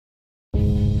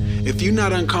If you're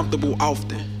not uncomfortable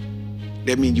often,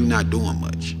 that means you're not doing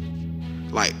much.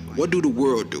 Like, what do the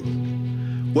world do?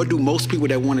 What do most people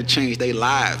that want to change their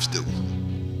lives do?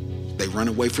 They run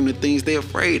away from the things they're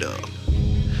afraid of.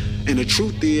 And the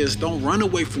truth is, don't run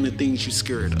away from the things you're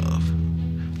scared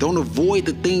of. Don't avoid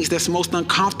the things that's most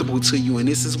uncomfortable to you, and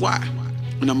this is why.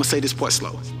 And I'm gonna say this part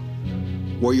slow.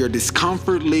 Where your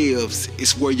discomfort lives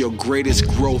is where your greatest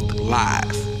growth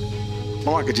lies.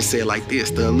 Or I could just say it like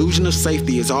this: the illusion of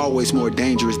safety is always more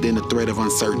dangerous than the threat of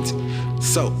uncertainty.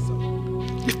 So,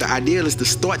 if the ideal is to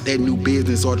start that new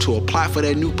business or to apply for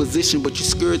that new position, but you're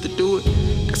scared to do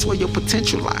it, that's where your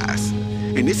potential lies.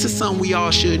 And this is something we all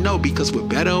should know, because with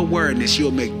better awareness,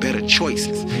 you'll make better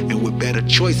choices. And with better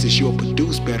choices, you'll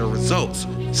produce better results.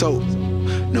 So,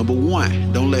 number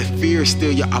one, don't let fear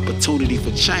steal your opportunity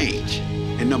for change.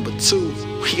 And number two,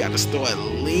 we got to start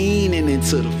leaning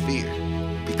into the fear.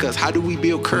 Because how do we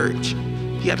build courage?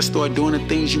 You got to start doing the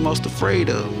things you're most afraid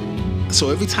of. So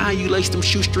every time you lace them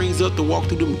shoestrings up to walk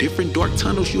through them different dark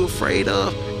tunnels you're afraid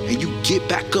of, and you get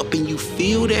back up and you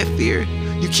feel that fear,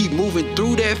 you keep moving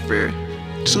through that fear,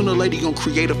 sooner or later you're going to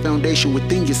create a foundation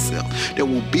within yourself that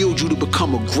will build you to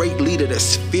become a great leader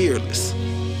that's fearless.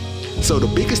 So the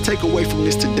biggest takeaway from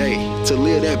this today, to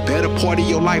live that better part of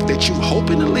your life that you're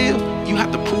hoping to live, you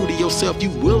have to prove to yourself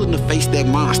you're willing to face that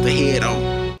monster head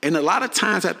on. And a lot of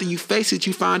times after you face it,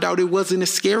 you find out it wasn't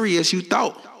as scary as you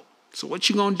thought. So what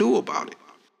you gonna do about it?